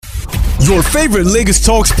Your favorite Lagos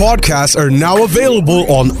Talks podcasts are now available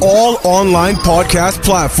on all online podcast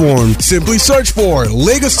platforms. Simply search for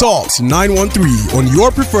Lagos Talks 913 on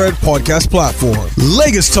your preferred podcast platform.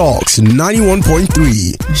 Lagos Talks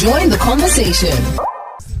 91.3. Join the conversation.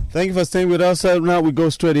 Thank you for staying with us. Now we go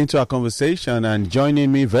straight into our conversation, and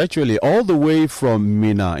joining me virtually all the way from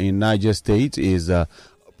Minna in Niger State is a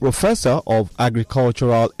professor of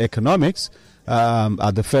agricultural economics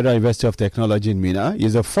at the Federal University of Technology in Minna.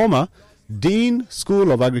 He's a former Dean School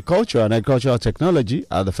of Agriculture and Agricultural Technology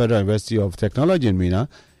at the Federal University of Technology in Minna,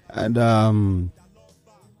 and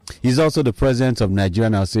he's also the president of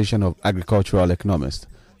Nigerian Association of Agricultural Economists.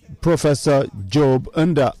 Professor Job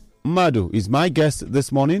Nmadu is my guest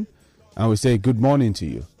this morning, and we say good morning to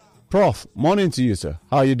you. Prof, morning to you, sir.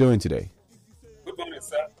 How are you doing today? Good morning,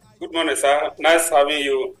 sir. Good morning, sir. Nice having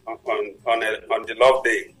you on the love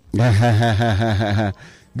day.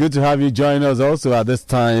 Good to have you join us also at this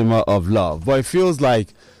time of love. But it feels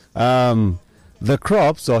like the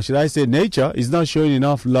crops, or should I say nature, is not showing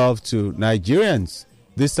enough love to Nigerians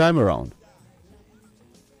this time around.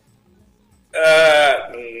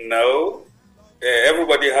 No.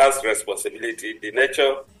 Everybody has responsibility. The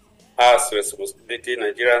nature has responsibility.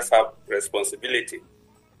 Nigerians have responsibility.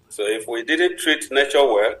 So if we didn't treat nature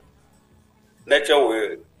well, nature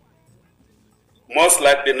will most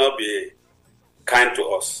likely not be kind to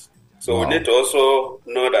us. So we need to also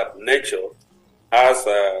know that nature has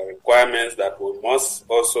requirements that we must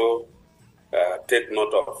also take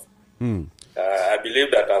note of. I believe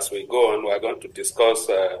that as we go on, we are going to discuss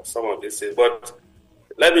some of these things. But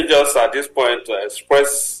let me just at this point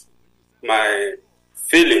express my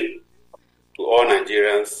feeling to all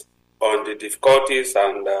Nigerians on the difficulties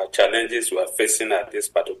and challenges we are facing at this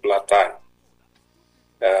particular time.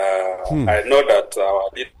 I know that our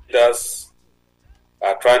leaders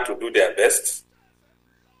are trying to do their best,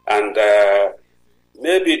 and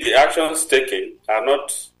maybe the actions taken are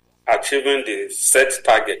not achieving the set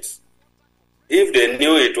targets. If they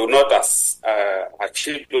knew it would not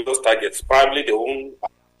achieve those targets, probably they won't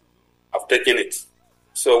have taken it.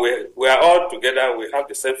 So we are all together, we have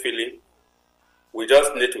the same feeling. We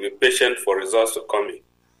just need to be patient for results to come in.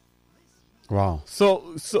 Wow.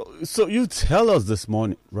 So you tell us this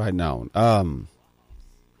morning, right now,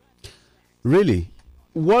 really,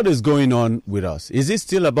 what is going on with us? Is it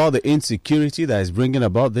still about the insecurity that is bringing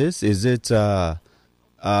about this? Is it the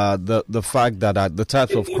fact that the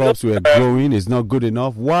types of crops we are growing is not good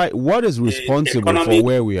enough? Why? What is responsible for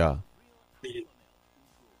where we are?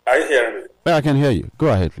 Are you hearing me? Yeah, I can hear you. Go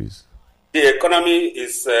ahead, please. The economy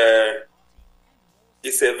is a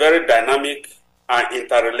very dynamic and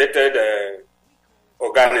interrelated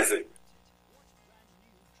organism.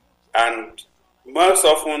 And most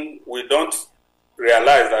often we don't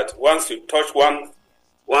realize that once you touch one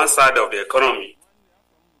side of the economy,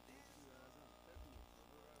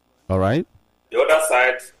 all right, the other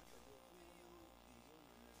side.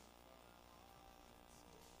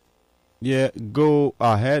 Yeah, go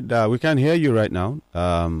ahead. We can hear you right now.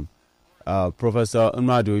 Professor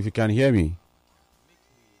Nmadu, if you can hear me.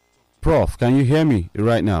 Prof, can you hear me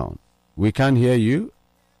right now? We can hear you.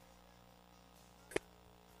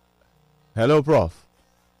 Hello, Prof.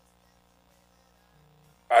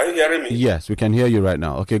 Are you hearing me? Yes, we can hear you right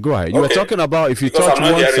now. Okay, go ahead. You were talking about if you Because touch I'm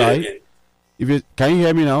not one hearing side. Can you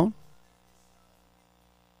hear me now?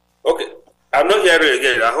 Okay, I'm not hearing you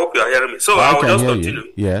again. I hope you are hearing me. So I will just continue.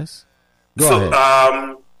 You. Yes. Go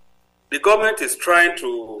ahead. The government is trying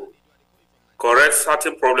to correct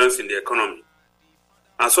certain problems in the economy.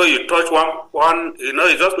 And so you touch one,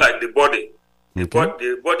 it's just like the body. Okay.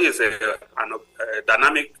 The body is a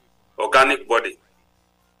dynamic, organic body.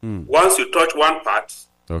 Once you touch one part,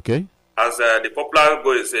 okay, as the popular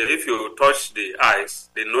goes, if you touch the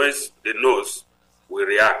eyes, the nose will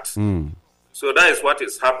react. So that is what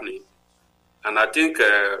is happening. And I think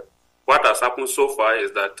what has happened so far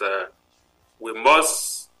is that we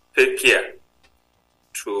must take care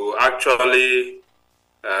to actually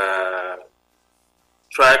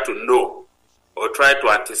try to know or try to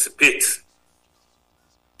anticipate,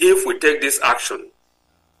 if we take this action,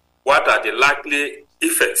 what are the likely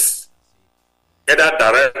effects, either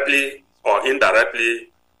directly or indirectly,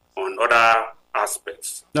 on other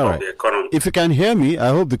aspects of the economy. If you can hear me, I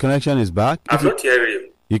hope the connection is back. I'm not hearing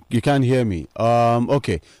you. You can't hear me.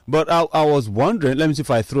 Okay. But I was wondering, let me see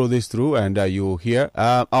if I throw this through and you'll hear.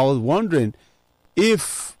 I was wondering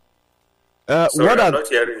if... Sorry, I'm not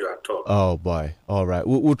hearing you at all. Oh, boy. All right.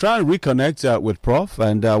 We'll try and reconnect with Prof.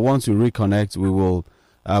 And once we reconnect, we'll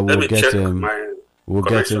get him... We'll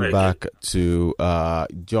get him back to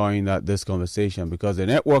join this conversation, because the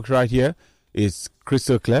network right here it's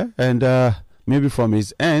crystal clear, and maybe from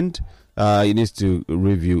his end, he needs to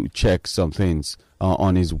check some things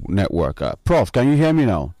on his network. Prof, can you hear me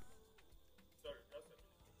now?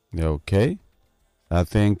 Okay. I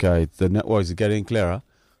think the network is getting clearer.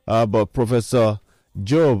 But Professor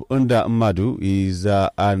Job Nmadu is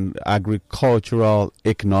an agricultural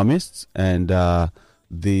economist and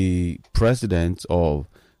the president of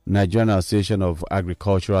Nigerian Association of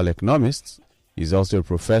Agricultural Economists. He's also a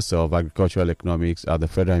professor of agricultural economics at the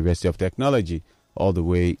Federal University of Technology, all the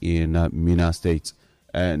way in Mina State.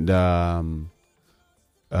 And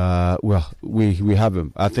we have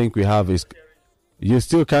him. I think we have his. You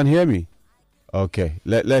still can't hear me? Okay,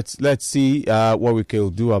 let's see what we can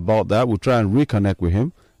do about that. We'll try and reconnect with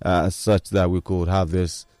him such that we could have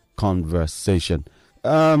this conversation.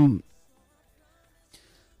 I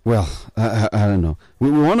don't know.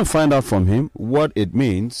 We want to find out from him what it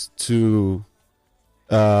means to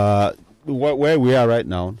where we are right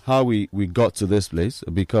now, how we got to this place,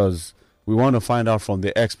 because we want to find out from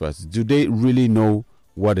the experts. Do they really know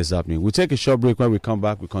what is happening? We'll take a short break. When we come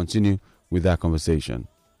back, we continue with that conversation.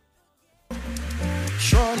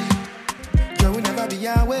 Surely, you will never be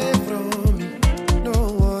away from me. No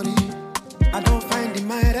worry, I don't find in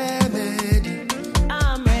my remedy.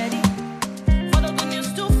 I'm ready for the good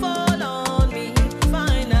news to fall on me.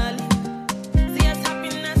 Finally, see as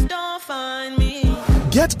happiness don't find me.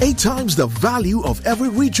 Get 8 times the value of every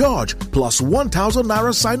recharge plus 1,000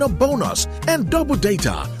 Naira sign-up bonus and double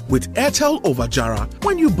data with Airtel over Jara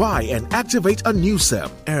when you buy and activate a new SIM.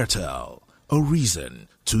 Airtel, a reason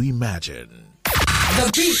to imagine. The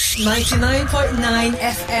Beat 99.9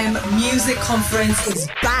 FM Music Conference is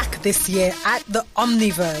back this year at the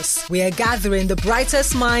Omniverse. We are gathering the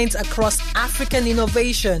brightest minds across African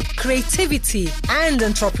innovation, creativity, and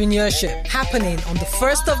entrepreneurship. Happening on the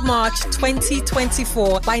 1st of March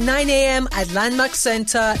 2024 by 9 a.m. at Landmark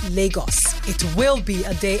Center, Lagos. It will be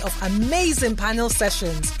a day of amazing panel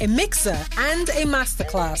sessions, a mixer, and a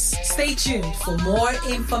masterclass. Stay tuned for more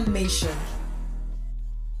information.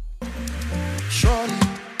 Surely,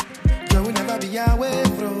 you will never be away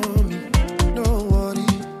from me. No worry,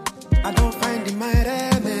 I don't find in my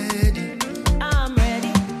remedy. I'm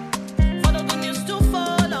ready for the good news to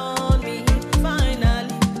fall on me.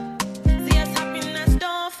 Finally, see as happiness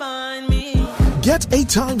don't find me. Get 8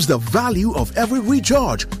 times the value of every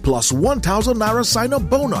recharge plus 1,000 Naira sign-up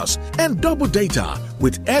bonus and double data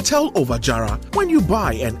with Airtel over Jara when you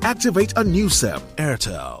buy and activate a new SIM.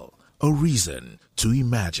 Airtel, a reason to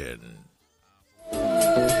imagine.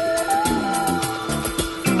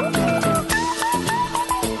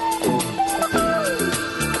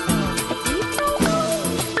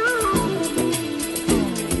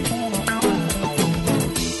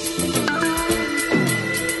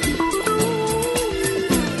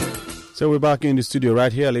 So we're back in the studio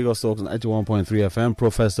right here, Lagos Talks on 81.3 FM.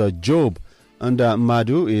 Professor Job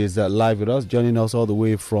Nmadu is live with us, joining us all the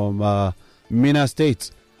way from Mina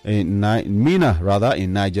State, in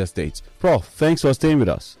Niger State. Prof, thanks for staying with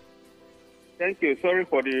us. Thank you. Sorry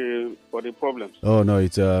for the problems. Oh no,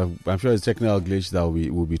 it's I'm sure it's a technical glitch that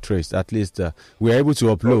will be traced. At least we're able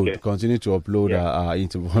to upload, continue to upload our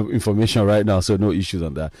information right now, so no issues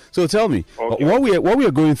on that. So tell me, what we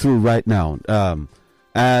are going through right now,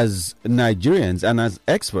 as Nigerians and as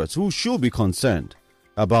experts who should be concerned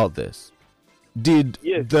about this, did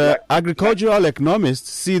the agricultural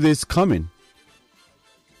economists see this coming?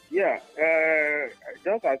 Yeah,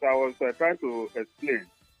 just as I was trying to explain,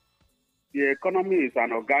 the economy is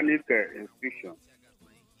an organic institution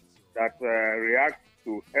that reacts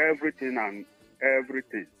to everything and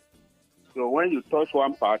everything. So when you touch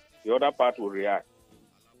one part, the other part will react.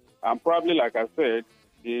 And probably, like I said,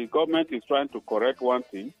 the government is trying to correct one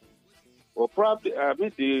thing. Or probably,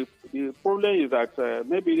 the problem is that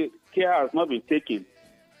maybe care has not been taken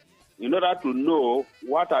in order to know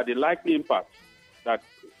what are the likely impacts that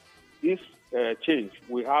this change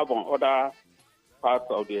will have on other parts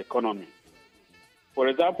of the economy. For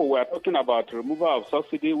example, we are talking about removal of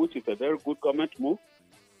subsidy, which is a very good government move.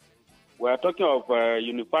 We are talking of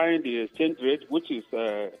unifying the exchange rate, which is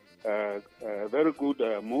a very good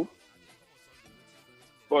move.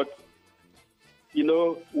 But,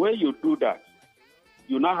 when you do that,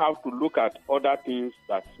 you now have to look at other things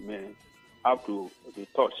that may have to be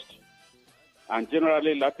touched. And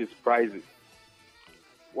generally, that is prices.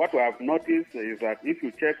 What we have noticed is that if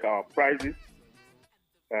you check our prices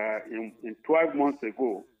in 12 months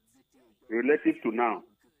ago, relative to now,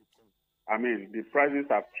 the prices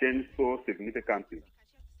have changed so significantly.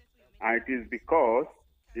 And it is because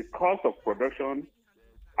the cost of production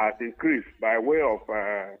has increased by way of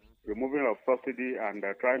removing of subsidy and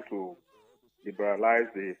trying to liberalize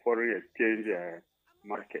the foreign exchange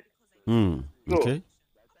market. Okay. So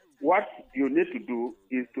what you need to do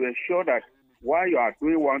is to ensure that while you are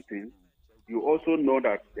doing one thing, you also know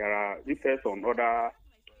that there are effects on other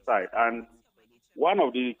side. And one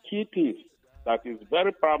of the key things that is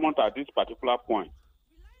very paramount at this particular point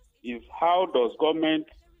is how does government,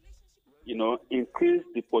 increase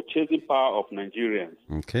the purchasing power of Nigerians?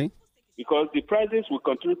 Okay. Because the prices will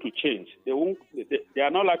continue to change. They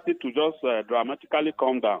are not likely to just dramatically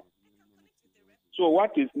come down. So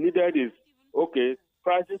what is needed is, okay,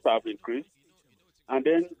 prices have increased, and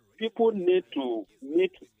then people need to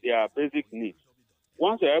meet their basic needs.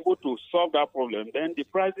 Once they're able to solve that problem, then the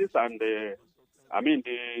prices and the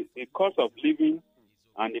cost of living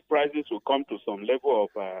and the prices will come to some level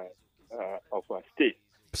of state.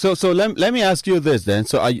 So let me ask you this then.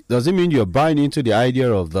 So does it mean you're buying into the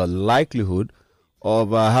idea of the likelihood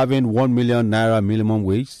of having 1 million naira minimum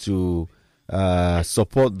wage to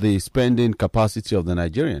support the spending capacity of the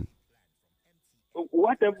Nigerian?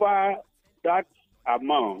 Whatever that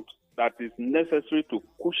amount that is necessary to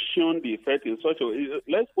cushion the effect in such a way,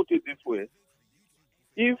 let's put it this way.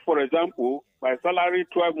 If, for example, my salary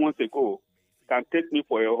 12 months ago can take me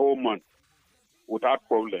for a whole month without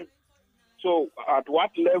problem, so at what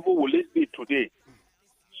level will it be today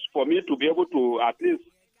for me to be able to at least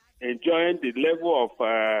enjoy the level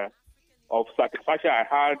of satisfaction I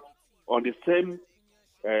had on the same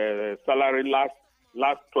salary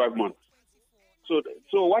last 12 months?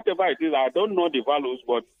 So whatever it is, I don't know the values,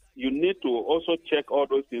 but you need to also check all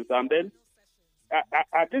those things. And then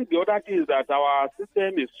I think the other thing is that our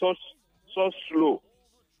system is so slow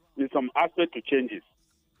in some aspect to changes.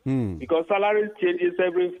 Because salary changes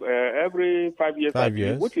every 5 years. 5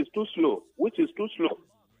 years. Which is too slow.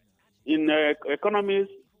 In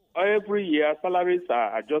Economists, every year salaries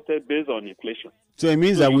are adjusted based on inflation. So it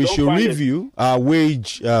means that we should review our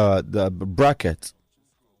wage the bracket.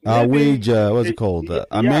 Our wage, what's it called?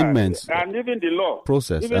 Amendments. And even the law.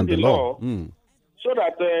 Process even and the law. So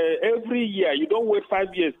that every year, you don't wait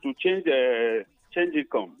 5 years to change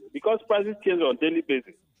income. Because prices change on daily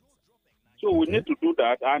basis. So we need to do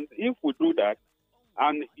that. And if we do that,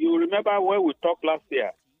 and you remember when we talked last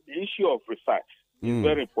year, the issue of research is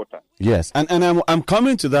very important. Yes, and I'm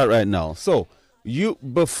coming to that right now. So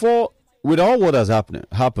with all what has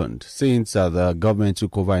happened since the government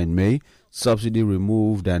took over in May, subsidy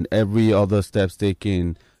removed and every other steps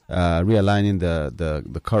taken, realigning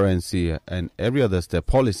the currency and every other step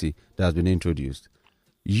policy that has been introduced.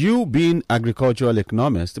 You, being agricultural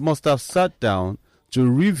economist, must have sat down to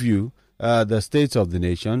review the state of the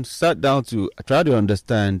nation, sat down to try to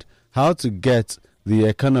understand how to get the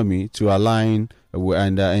economy to align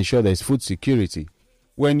and ensure there's food security.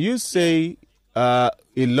 When you say a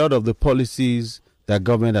lot of the policies that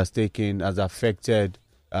government has taken has affected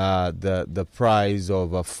the price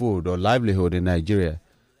of food or livelihood in Nigeria,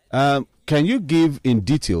 can you give in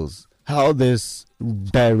details how this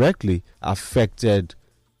directly affected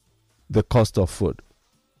the cost of food?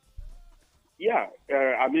 Yeah,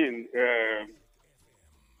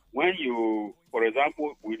 when you, for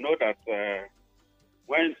example, we know that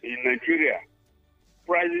when in Nigeria,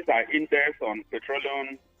 prices are indexed on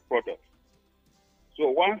petroleum products. So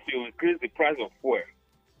once you increase the price of fuel,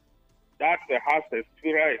 that has a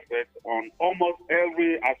spiral effect on almost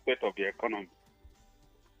every aspect of the economy.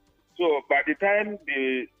 So by the time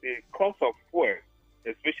the cost of fuel,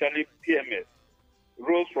 especially PMS,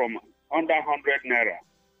 rose from under 100 naira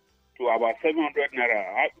to about 700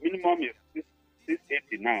 naira, minimum is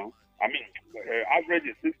 680 now. Average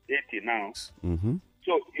is 680 now. Mm-hmm.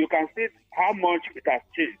 So you can see how much it has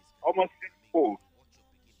changed, almost sixfold.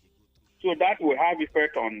 So that will have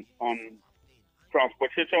effect on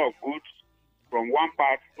transportation of goods from one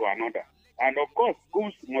part to another. And of course,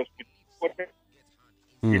 goods must be transported,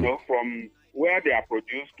 from where they are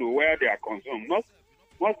produced to where they are consumed.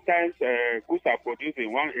 Most times, goods are produced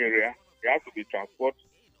in one area, they have to be transported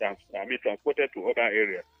to other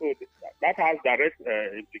areas. So that has direct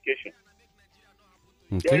implications.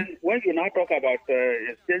 Okay. Then when you now talk about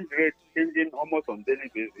exchange rate changing almost on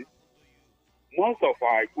daily basis, most of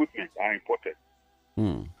our equipment are imported.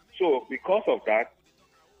 So because of that,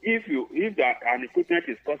 if an equipment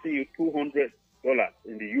is costing you $200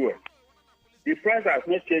 in the US, the price has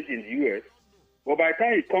not changed in the US, but by the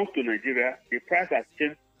time it comes to Nigeria, the price has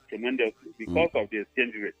changed tremendously because of the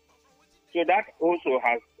exchange rate. So that also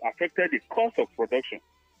has affected the cost of production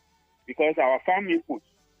because our farm inputs,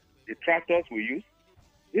 the tractors we use,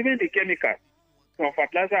 even the chemicals, some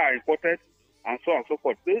fertilizers are imported and so on and so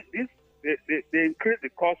forth. They increase the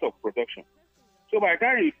cost of production. So by the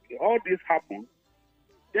time all this happens,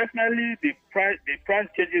 definitely the price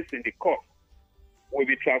changes in the cost will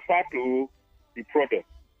be transferred to the product.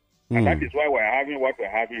 And that is why we're having what we're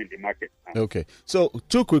having in the market now. Okay. So,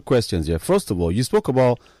 two quick questions here. First of all, you spoke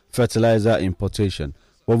about fertilizer importation.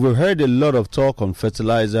 But we've heard a lot of talk on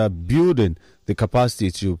fertilizer building the capacity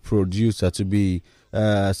to produce to be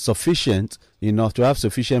sufficient enough to have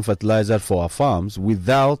sufficient fertilizer for our farms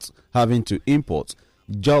without having to import.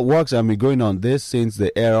 Works have been going on this since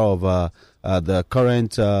the era of the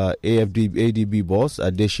current ADB boss,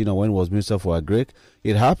 Adeshina, when he was Minister for Agric.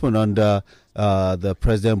 It happened under the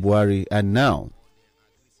President Buhari, and now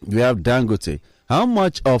we have Dangote. How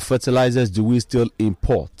much of fertilizers do we still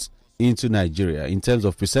import into Nigeria in terms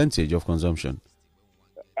of percentage of consumption?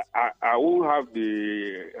 I won't have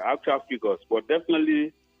the actual figures, but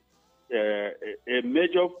definitely a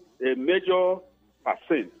major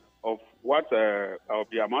percent of what of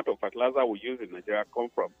the amount of fertilizer we use in Nigeria come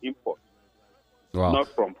from import,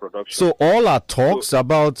 not from production. So all our talks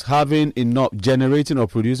about having enough generating or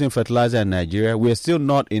producing fertilizer in Nigeria, we're still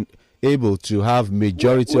not able to have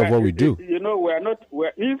majority of what we do. You know, we are not.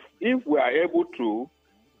 If we are able to,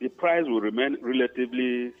 the price will remain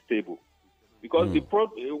relatively stable. Because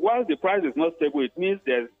while the price is not stable, it means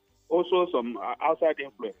there's also some outside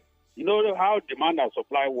influence. You know how demand and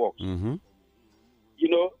supply works. Mm-hmm. You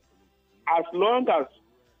know, as long as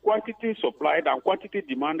quantity supplied and quantity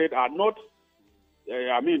demanded are not,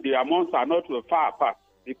 the amounts are not far apart,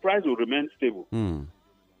 the price will remain stable.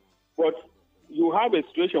 But you have a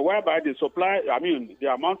situation whereby the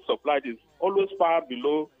amount supplied is always far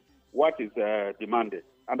below what is demanded.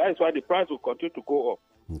 And that is why the price will continue to go up.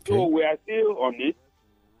 Okay. So we are still on it.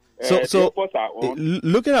 So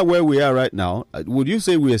looking at where we are right now, would you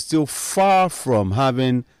say we are still far from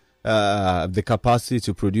having the capacity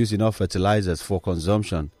to produce enough fertilizers for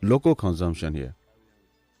consumption, local consumption here?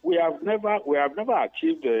 We have never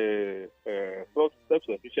achieved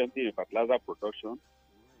self-sufficiency in fertilizer production.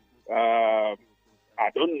 I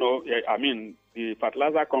don't know. I mean, the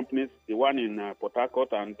fertilizer companies, the one in Port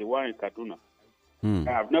Harcourt and the one in Kaduna,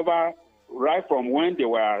 have never, right from when they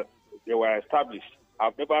were established,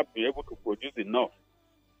 have never been able to produce enough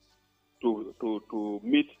to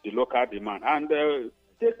meet the local demand. And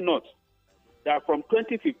take note that from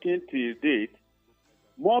 2015 till date,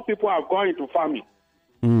 more people have gone into farming.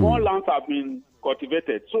 More lands have been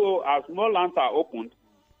cultivated. So as more lands are opened,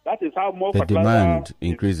 that is how more the fertilizer demand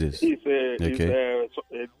increases. Is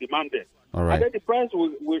demanded. All right. And then the price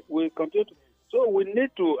will continue to. So we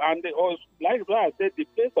need to, and like I said, the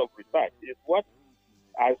place of research is what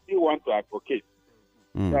I still want to advocate.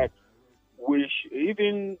 That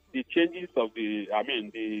even the changes of the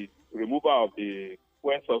removal of the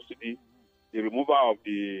fuel subsidy, the removal of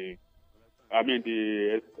the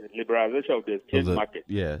liberalization of the exchange market.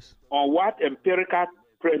 Yes. On what empirical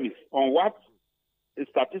premise, on what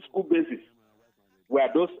statistical basis were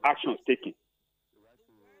those actions taken?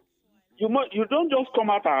 You don't just come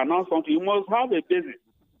out and announce something. You must have a basis.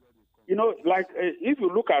 You know, like if you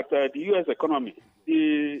look at the U.S. economy,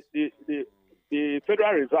 the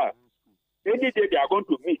Federal Reserve, any day they are going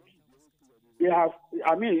to meet, they have.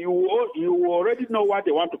 I mean, you already know what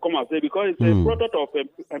they want to come and say because it's a product of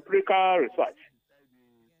empirical research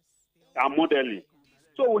and modeling.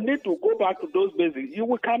 So we need to go back to those basics.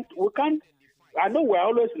 We can't. I know we're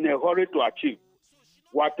always in a hurry to achieve.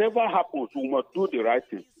 Whatever happens, we must do the right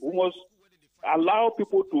thing. We must allow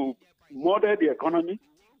people to model the economy.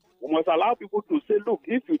 We must allow people to say, look,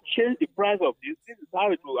 if you change the price of this is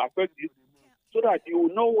how it will affect this, so that you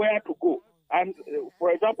will know where to go. And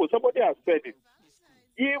for example, somebody has said it.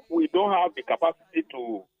 If we don't have the capacity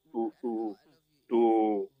to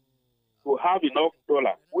have enough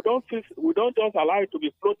dollars, we don't just allow it to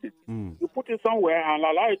be floating. You put it somewhere and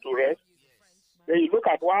allow it to rest. Then you look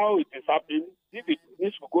at how it is happening. If it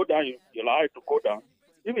needs to go down, you allow it to go down.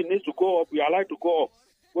 If it needs to go up, you allow it to go up.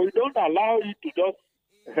 But you don't allow it to just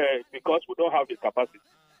because we don't have the capacity.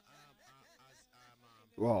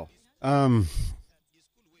 Wow.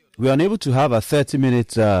 We are unable to have a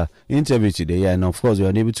 30-minute interview today, and of course we are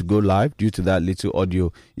unable to go live due to that little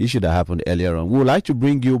audio issue that happened earlier on. We would like to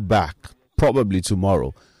bring you back probably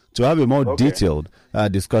tomorrow to have a more detailed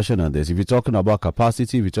discussion on this. If you're talking about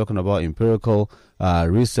capacity, if you're talking about empirical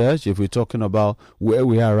research, if we're talking about where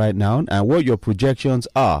we are right now and what your projections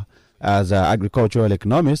are as agricultural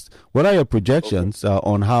economists, what are your projections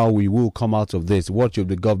on how we will come out of this? What should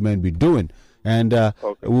the government be doing And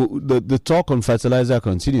the talk on fertilizer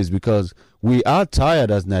continues because we are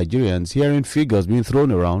tired as Nigerians hearing figures being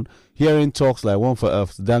thrown around, hearing talks like one for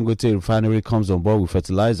Dangote refinery comes on board with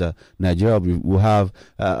fertilizer. Nigeria will have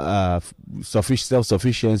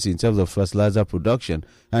self-sufficiency in terms of fertilizer production.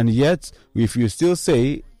 And yet, if you still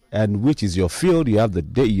say, and which is your field, you have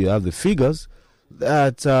the figures,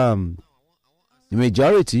 that the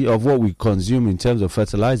majority of what we consume in terms of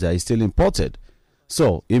fertilizer is still imported.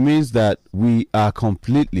 So it means that we are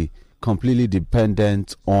completely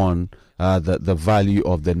dependent on the value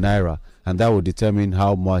of the naira, and that will determine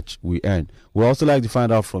how much we earn. We'd also like to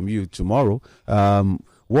find out from you tomorrow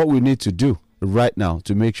what we need to do right now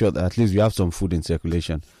to make sure that at least we have some food in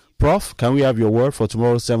circulation. Prof, can we have your word for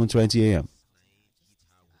tomorrow, 7:20 a.m.?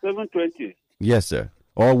 7:20. Yes, sir.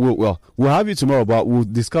 Or we'll have you tomorrow, but we'll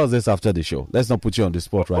discuss this after the show. Let's not put you on the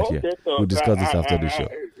spot right here. So we'll discuss this after the show.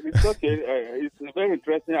 It's okay. It's very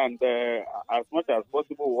interesting, and as much as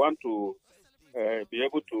possible, we want to be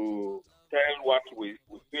able to tell what we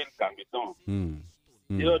feel can be done.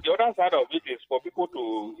 You know, the other side of it is for people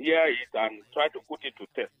to hear it and try to put it to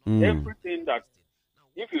test. Everything that,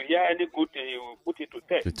 if you hear any good thing, you put it to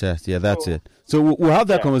test. To test, yeah, that's it. So we'll have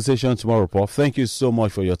that conversation tomorrow, Prof. Thank you so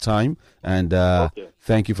much for your time, and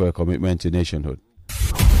thank you for your commitment to nationhood.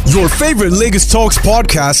 Your favorite Lagos Talks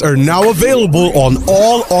podcasts are now available on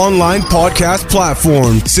all online podcast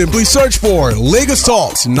platforms. Simply search for Lagos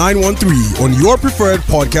Talks 913 on your preferred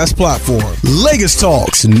podcast platform. Lagos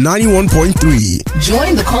Talks 91.3.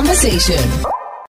 Join the conversation.